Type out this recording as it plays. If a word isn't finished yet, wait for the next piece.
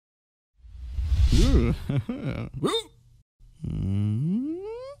Hey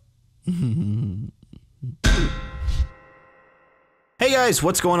guys,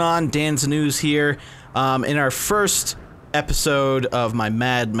 what's going on? Danz Newz here. In our first episode of my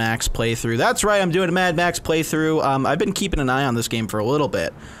Mad Max playthrough. That's right, I'm doing a Mad Max playthrough. I've been keeping an eye on this game for a little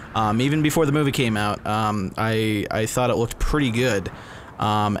bit. Even before the movie came out, I thought it looked pretty good.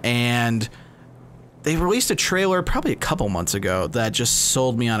 And they released a trailer probably a couple months ago that just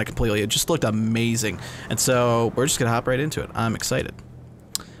sold me on it completely. It just looked amazing. And so we're just gonna hop right into it. I'm excited.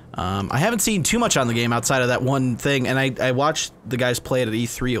 I haven't seen too much on the game outside of that one thing, and I watched the guys play it at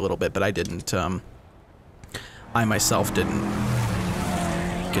E3 a little bit, but I didn't, I myself didn't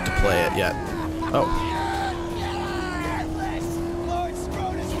get to play it yet. Oh.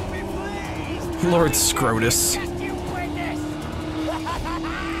 Lord Scrotus.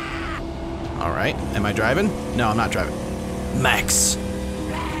 Alright, am I driving? No, I'm not driving. Max.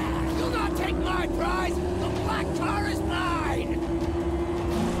 You'll not take my prize! The black car is mine!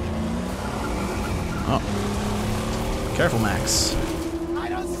 Oh. Careful, Max. I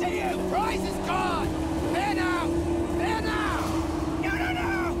don't see you! Prize is gone! There now! There now! No, no,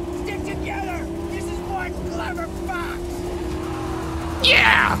 no! Stick together! This is one clever fox!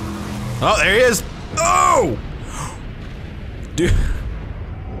 Yeah! Oh, there he is! Oh! Dude.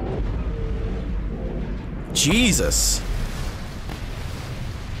 Jesus.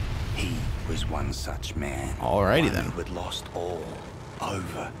 He was one such man. Alrighty one then. who had lost all,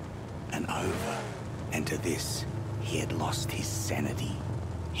 over and over. And to this, he had lost his sanity.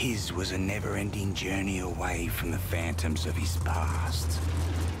 His was a never-ending journey away from the phantoms of his past.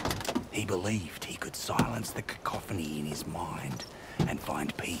 He believed he could silence the cacophony in his mind and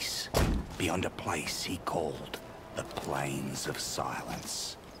find peace beyond a place he called the Plains of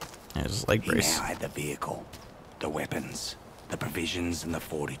Silence. There's leg He brace. now had the vehicle, the weapons, the provisions, and the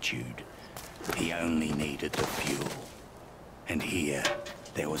fortitude. He only needed the fuel. And here,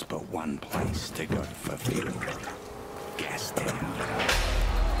 there was but one place to go for fuel. Gastown.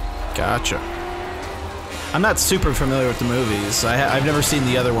 Gotcha. I'm not super familiar with the movies. I've never seen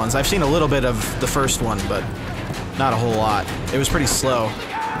the other ones. I've seen a little bit of the first one, but not a whole lot. It was pretty slow.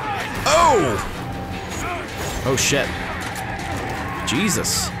 Oh! Oh shit.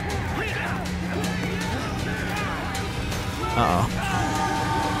 Jesus. Uh-oh.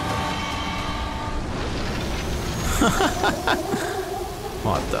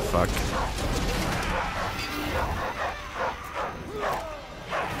 What the fuck?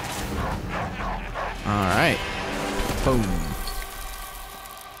 Alright. Boom.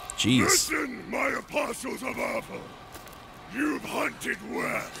 Jeez. Listen, my apostles of Alpha. You've hunted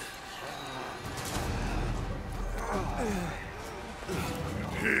well.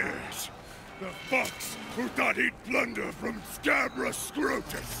 Here's the fox who thought he'd plunder from Scabra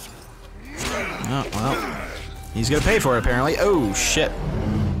Scrotus. Oh, well. He's gonna pay for it, apparently. Oh, shit.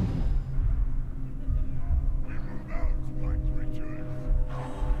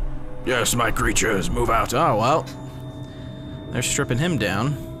 Yes, my creatures, move out. Oh, well. They're stripping him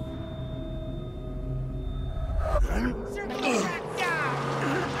down.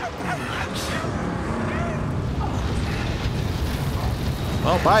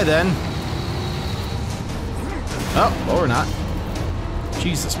 Well, bye then. Oh, or not.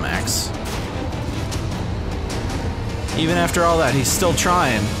 Jesus, Max. Even after all that, he's still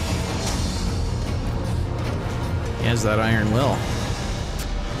trying. He has that iron will.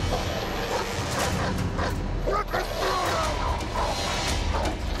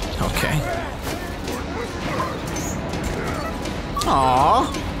 Okay.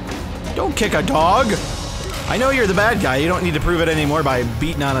 Aww. Don't kick a dog. I know you're the bad guy. You don't need to prove it anymore by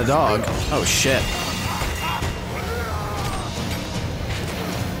beating on a dog. Oh, shit.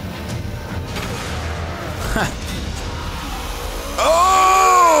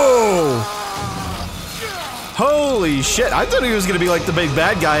 Oh! Holy shit. I thought he was gonna be like the big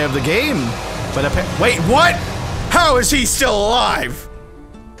bad guy of the game. But wait, what? How is he still alive?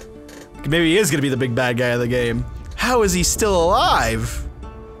 Maybe he is gonna be the big bad guy of the game. How is he still alive?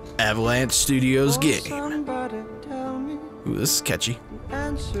 Avalanche Studios game. Ooh, this is catchy.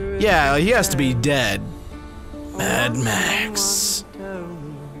 Yeah, he has to be dead. Mad Max.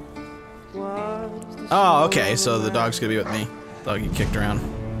 Oh, okay, so the dog's gonna be with me. Dog get kicked around.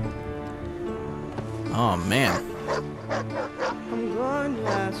 Oh, man.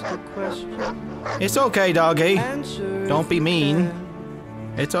 It's okay, doggy. Don't be mean.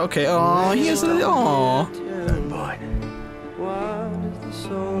 It's okay. Oh, he is a oh. Don't bite.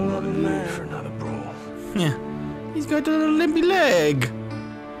 I'm not in the mood for another brawl. Yeah. He's got a little limpy leg.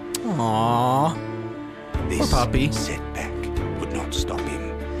 Aww. Poor This puppy. setback would not stop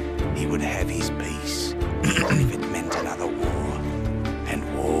him. He would have his peace. even if it meant another war.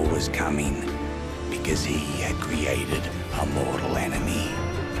 And war was coming, because he had created a mortal enemy.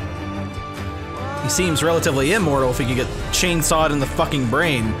 He seems relatively immortal if he could get chainsawed in the fucking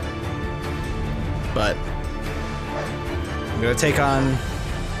brain. But I'm gonna take on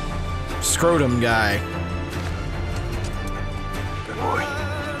Scrotum Guy. Good boy.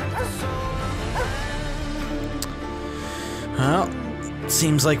 Well,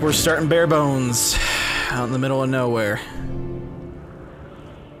 seems like we're starting bare bones out in the middle of nowhere.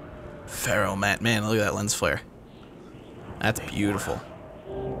 Pharaoh Matt, man, look at that lens flare. That's beautiful.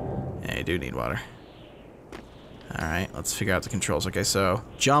 Yeah, you do need water. Alright, let's figure out the controls. Okay, so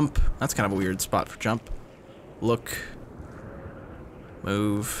jump. That's kind of a weird spot for jump. Look.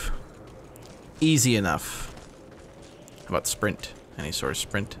 Move. Easy enough. How about sprint? Any sort of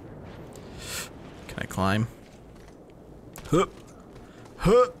sprint? Can I climb? Huh.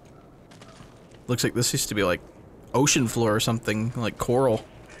 Huh. Looks like this used to be like ocean floor or something, like coral.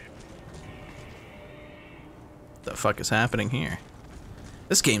 What the fuck is happening here?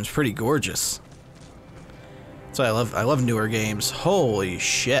 This game's pretty gorgeous. That's why I love newer games. Holy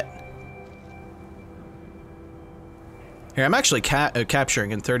shit. Here, I'm actually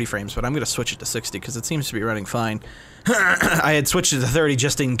capturing in 30 frames, but I'm gonna switch it to 60 because it seems to be running fine. I had switched it to 30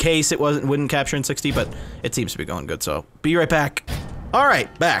 just in case it wouldn't capture in 60, but it seems to be going good, so be right back.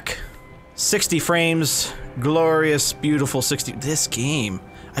 Alright, back. 60 frames, glorious, beautiful 60. This game,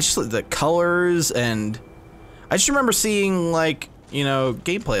 the colors, and I just remember seeing, like, you know,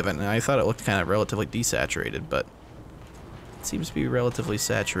 gameplay of it, and I thought it looked kind of relatively desaturated, but it seems to be relatively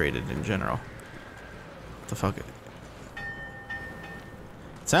saturated in general. What the fuck?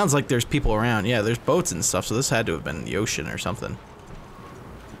 Sounds like there's people around. Yeah, there's boats and stuff, so this had to have been the ocean or something.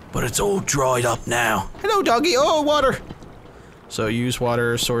 But it's all dried up now. Hello, doggy. Oh, water. So use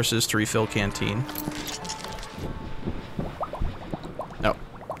water sources to refill canteen. No.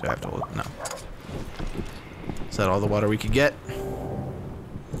 Do I have to hold it? No. Is that all the water we could get?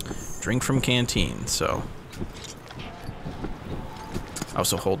 Drink from canteen, so. I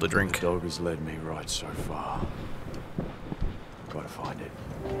also hold the drink. The dog has led me right so far. Gotta find it.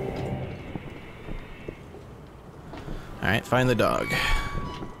 Alright, find the dog.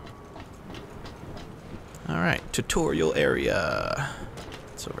 Alright, tutorial area.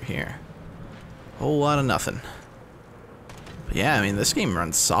 It's over here. Whole lot of nothing. But yeah, I mean, this game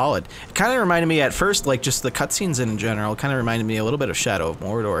runs solid. It kind of reminded me at first, like, just the cutscenes in general, kind of reminded me a little bit of Shadow of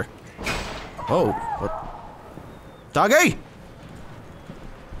Mordor. Whoa, what? Doggy!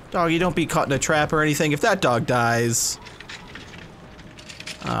 Doggy, don't be caught in a trap or anything. If that dog dies...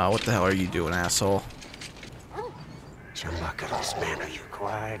 what the hell are you doing, asshole? Chumbuckles, man, are you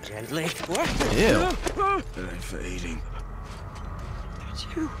quiet, gently? What? Ew. It ain't for eating. It's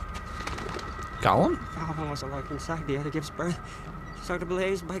you. Gollum? Powerful was alive inside the other gives birth. Start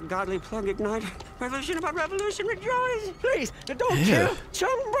ablaze by godly plug ignite. Revolution about revolution, rejoice! Please, don't Ew. kill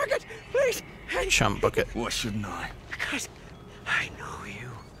Chumbucket! Please! Hey. Chumbucket. Why shouldn't I? Because I know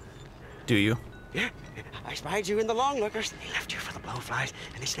you. Do you? Yeah, I spied you in the long lookers. They left you for the blowflies,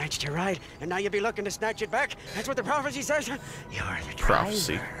 and they snatched your ride. And now you'll be looking to snatch it back. That's what the prophecy says. You're the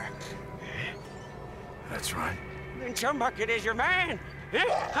Prophecy. driver. That's right. Then Chumbucket is your man.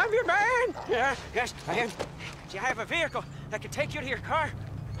 Yeah, I'm your man. Yeah, yes, I am. See, I have a vehicle that can take you to your car.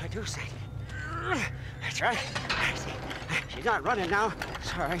 I do say. That's right. See, she's not running now.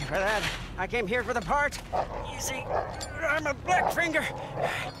 Sorry for that. I came here for the parts. You see, I'm a black finger.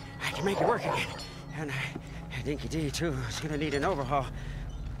 I can make it work again. And Dinky D, too, is gonna need an overhaul.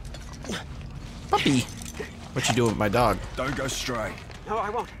 Puppy. What you doing with my dog? Don't go stray. No, I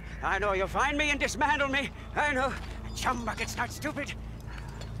won't. I know you'll find me and dismantle me. I know. Chumbucket's not stupid.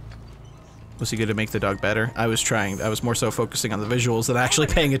 Was he gonna make the dog better? I was trying. I was more so focusing on the visuals than actually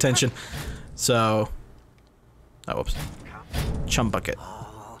paying attention. So... Oh, whoops. Chumbucket.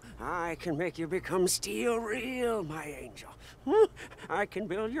 Oh, I can make you become steel real, my angel. I can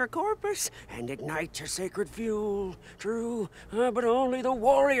build your corpus and ignite your sacred fuel. True, but only the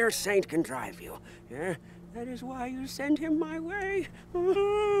warrior saint can drive you. Yeah, that is why you send him my way.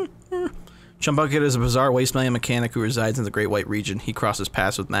 Chumbucket is a bizarre wasteland mechanic who resides in the Great White Region. He crosses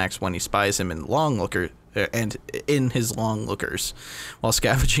paths with Max when he spies him in in his long lookers, while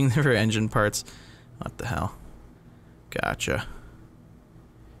scavenging their engine parts. What the hell? Gotcha.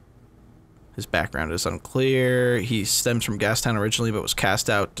 His background is unclear. He stems from Gastown originally, but was cast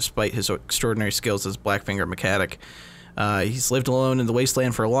out despite his extraordinary skills as Blackfinger mechanic. He's lived alone in the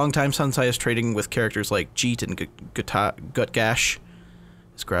wasteland for a long time, sometimes trading with characters like Jeet and Gutgash.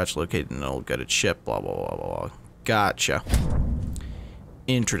 His garage located in an old gutted ship, blah, blah, blah, blah, blah. Gotcha.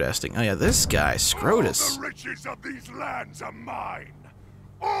 Interesting. Oh yeah, this guy, Scrotus. All the riches of these lands are mine.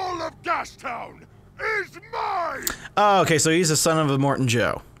 All of Gastown is mine. Oh, okay, so he's the son of Immortan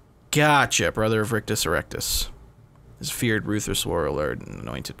Joe. Gotcha, brother of Rictus Erectus. His feared, ruthless warlord and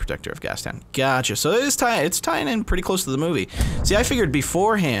anointed protector of Gastown. Gotcha. So it's tying in pretty close to the movie. See, I figured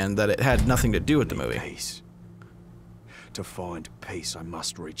beforehand that it had nothing to do with the movie. Peace. To find peace, I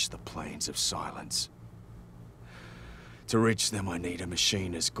must reach the plains of silence. To reach them, I need a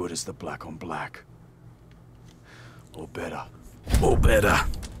machine as good as the Black on Black. Or better. Or better.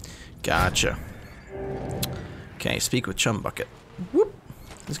 Gotcha. Okay, speak with Chum Bucket. Whoop.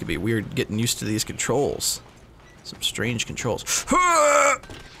 This could be weird getting used to these controls. Some strange controls.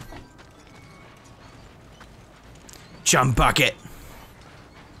 Chum Bucket!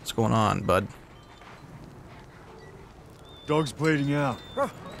 What's going on, bud? Dog's bleeding out.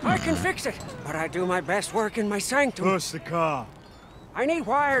 Oh, I can fix it, but I do my best work in my sanctum. Push the car. I need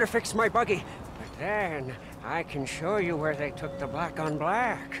wire to fix my buggy, but then I can show you where they took the Black on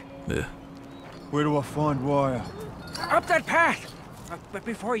Black. Ugh. Where do I find wire? Up that path! But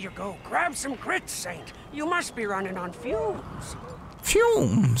before you go, grab some grit, Saint. You must be running on fumes.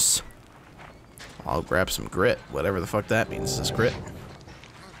 Fumes! I'll grab some grit, whatever the fuck that means. Is this grit?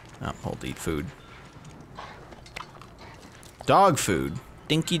 Oh, hold to eat food. Dog food.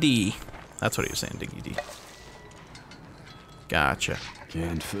 Dinky D. That's what he was saying, Dinky D. Gotcha.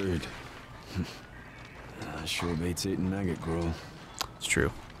 Canned food. Sure beats eating maggot gruel. It's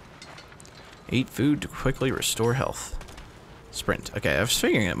true. Eat food to quickly restore health. Sprint. Okay, I was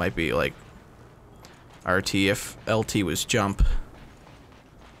figuring it might be like RT if LT was jump.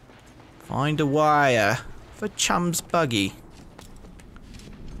 Find a wire for Chum's buggy.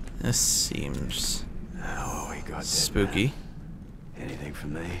 This seems Oh, we got spooky. Anything for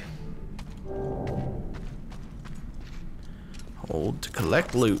me? Hold to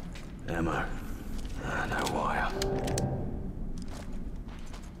collect loot. Ammo. No wire.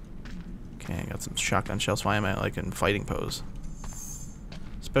 Okay, I got some shotgun shells. Why am I like in fighting pose?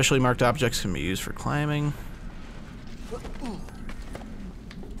 Specially marked objects can be used for climbing. What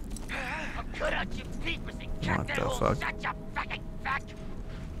the fuck?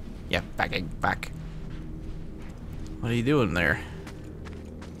 Yeah, back. What are you doing there?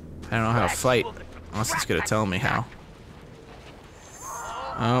 I don't know how to fight. Unless it's gonna tell me how.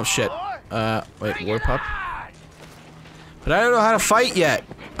 Oh shit. Wait, war pup? But I don't know how to fight yet.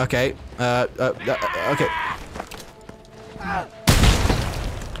 Okay. Okay.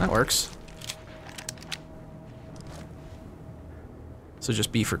 That works. So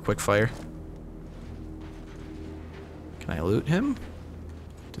just B for quick fire. Can I loot him?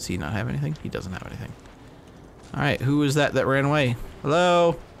 Does he not have anything? He doesn't have anything. Alright, who was that ran away?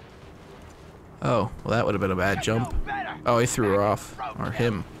 Hello? Oh, well that would have been a bad jump. Oh, he threw her off. Or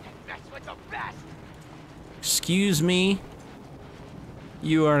him. Excuse me.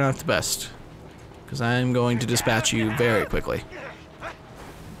 You are not the best. Because I'm going to dispatch you very quickly.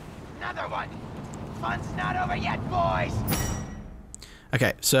 Another one. Fun's not over yet, boys.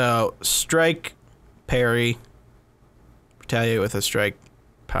 Okay, so strike, parry, retaliate with a strike,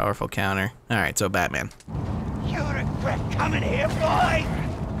 powerful counter. Alright, so Batman. You regret coming here, boy.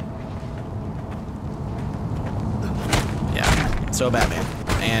 Yeah, so Batman.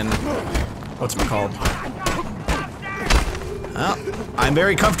 And what's it called? Well, I'm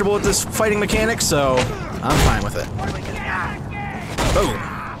very comfortable with this fighting mechanic, so I'm fine with it. Boom.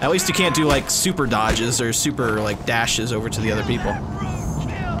 At least you can't do like super dodges or super like dashes over to the other people.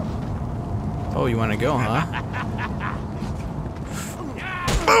 Oh, you want to go, huh?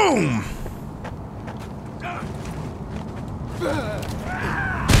 Boom!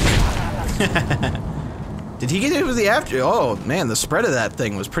 Did he get hit with the after? Oh man, the spread of that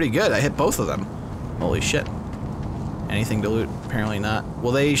thing was pretty good. I hit both of them. Holy shit. Anything to loot? Apparently not.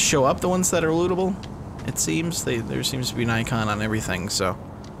 Will they show up, the ones that are lootable? It seems. There seems to be an icon on everything, so.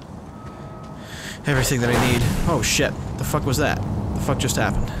 Everything that I need. Oh shit. The fuck was that? The fuck just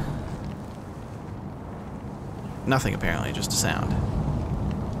happened? Nothing apparently, just a sound.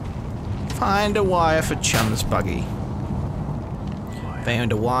 Find a wire for Chum's buggy.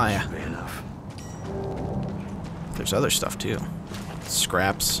 Found a wire. There's other stuff too.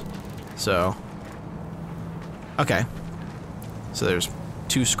 Scraps. So. Okay. So there's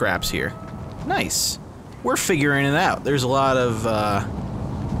 2 scraps here. Nice. We're figuring it out. There's a lot of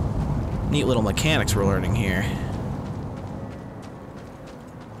neat little mechanics we're learning here.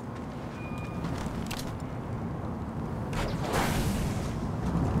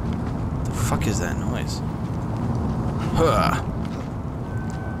 The fuck is that noise? Huh.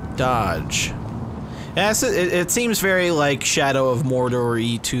 Dodge. Yes, it seems very like Shadow of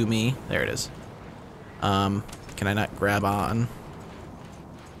Mordor-y to me. There it is. Can I not grab on?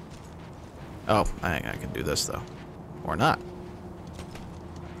 Oh, I can do this though. Or not.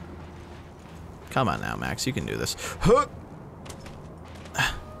 Come on now, Max, you can do this. Huh!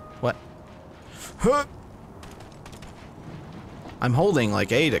 What? Huh! I'm holding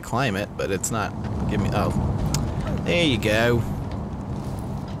like A to climb it, but it's not. Give me. Oh. There you go.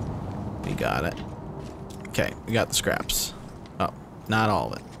 We got it. Okay, we got the scraps. Oh, not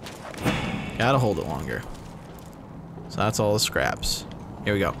all of it. Gotta hold it longer. So that's all the scraps.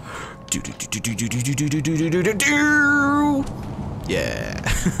 Here we go.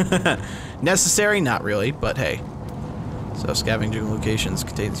 Yeah. Necessary? Not really, but hey. So scavenging locations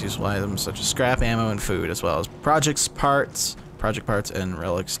contains useful items such as scrap, ammo, and food, as well as project parts, and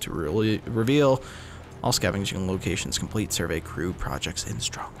relics to reveal. All scavenging locations complete survey crew projects in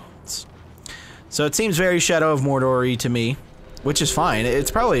strongholds. So it seems very Shadow of Mordor-y to me, which is fine. It's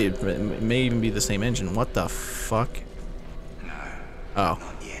probably, it may even be the same engine. What the fuck? No. Oh.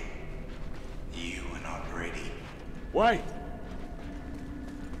 Not yet. You are not ready. Wait!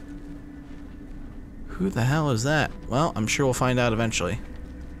 Who the hell is that? Well, I'm sure we'll find out eventually.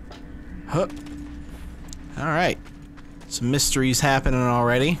 Huh. Alright. Some mysteries happening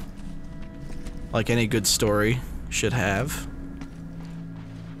already. Like any good story should have.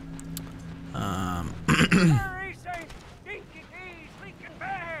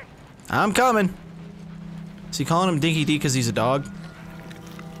 I'm coming. Is he calling him Dinky D because he's a dog?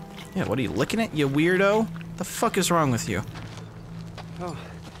 Yeah, what are you licking at, you weirdo? The fuck is wrong with you? Oh.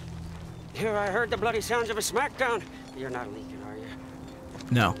 Here I heard the bloody sounds of a smackdown. You're not leaking, are you?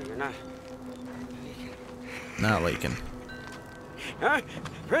 No, You're not. not leaking. Huh?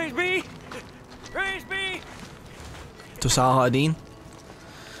 Praise be! Praise be! To Saladin.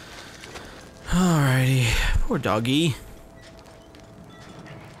 Alrighty. Poor doggy.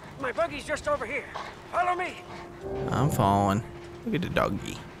 My buggy's just over here. Follow me. I'm following. Look at the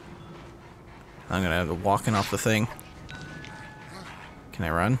doggy. I'm gonna have to walking off the thing. Can I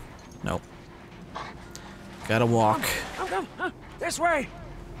run? Nope. Gotta walk. Come. This way.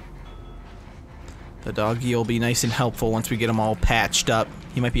 The doggy will be nice and helpful once we get him all patched up.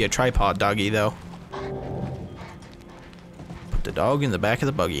 He might be a tripod doggy though. Put the dog in the back of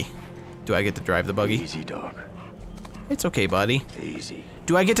the buggy. Do I get to drive the buggy? Easy, dog. It's okay, buddy. Easy.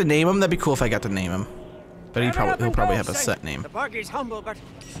 Do I get to name him? That'd be cool if I got to name him. But he'll probably have a set name. The buggy's humble, but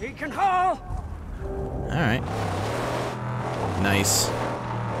she can haul. Alright. Nice.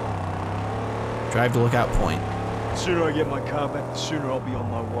 Drive to lookout point. The sooner I get my car back, the sooner I'll be on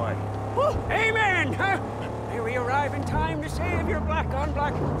my way. Woo! Amen! Huh? May we arrive in time to save your black on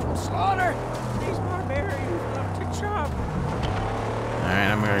black from slaughter. These barbarians love to chop.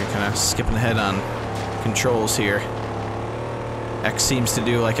 Alright, I'm already kind of skipping ahead on controls here. X seems to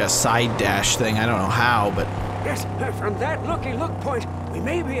do like a side dash thing. I don't know how, but... Yes, from that look point, we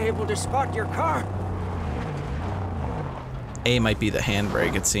may be able to spot your car. A might be the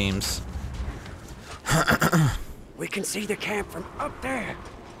handbrake, it seems. We can see the camp from up there,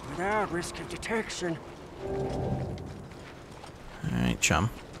 without risk of detection. Alright,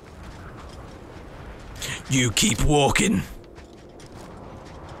 chum. You keep walking.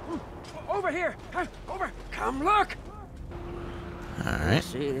 Over here! Over! Come look! Alright.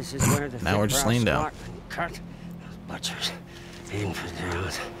 See, this is where the Now we're just laying down. Cut. Butchers.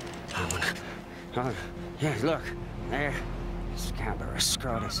 Infidels. Oh, yeah, look. There. Scabrous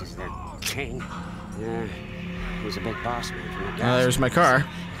Scrotus is their king. Yeah. He's a big boss man from the gas. There's my car.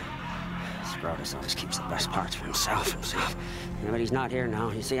 Scrotus always keeps the best parts for himself. Yeah, but he's not here now.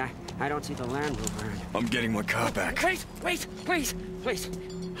 You see, I don't see the Land Rover. I'm getting my car back. Wait, please.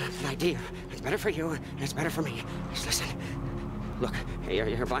 An idea. It's better for you, and it's better for me. Just listen. Look,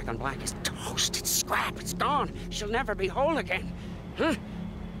 your black on black is toast. It's scrap. It's gone. She'll never be whole again. Huh?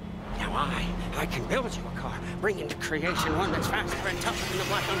 Now I can build you a car, bring into creation one that's faster and tougher than the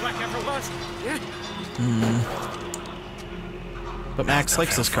black on black ever was. Yeah? But Max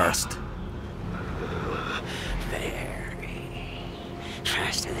likes this car. Very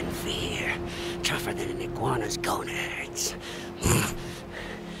faster than fear, tougher than an iguana's gonads.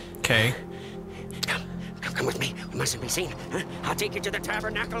 Okay. Come with me. We mustn't be seen. Huh? I'll take you to the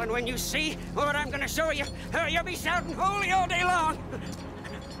tabernacle, and when you see what I'm going to show you, you'll be shouting holy all day long.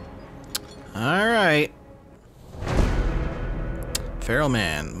 Alright. Feral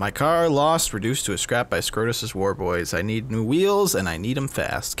man. My car lost, reduced to a scrap by Scrotus's war boys. I need new wheels, and I need them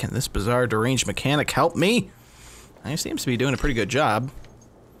fast. Can this bizarre deranged mechanic help me? He seems to be doing a pretty good job,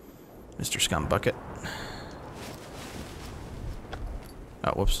 Mr. Scumbucket.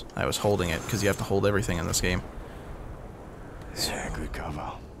 Oh, whoops. I was holding it, because you have to hold everything in this game. Yeah, good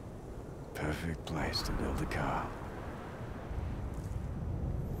cover. Perfect place to build a car.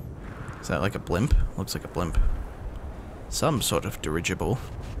 Is that like a blimp? Looks like a blimp. Some sort of dirigible.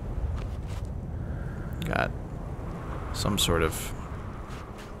 Got some sort of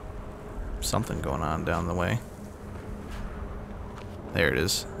something going on down the way. There it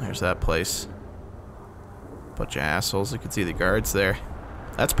is. There's that place. Bunch of assholes. You can see the guards there.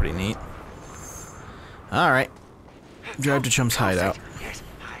 That's pretty neat. Alright. Drive to Chum's hideout. Yes,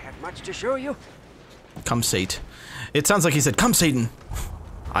 I have much to show you. Come, Satan. It sounds like he said, "Come, Satan."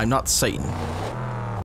 I'm not Satan.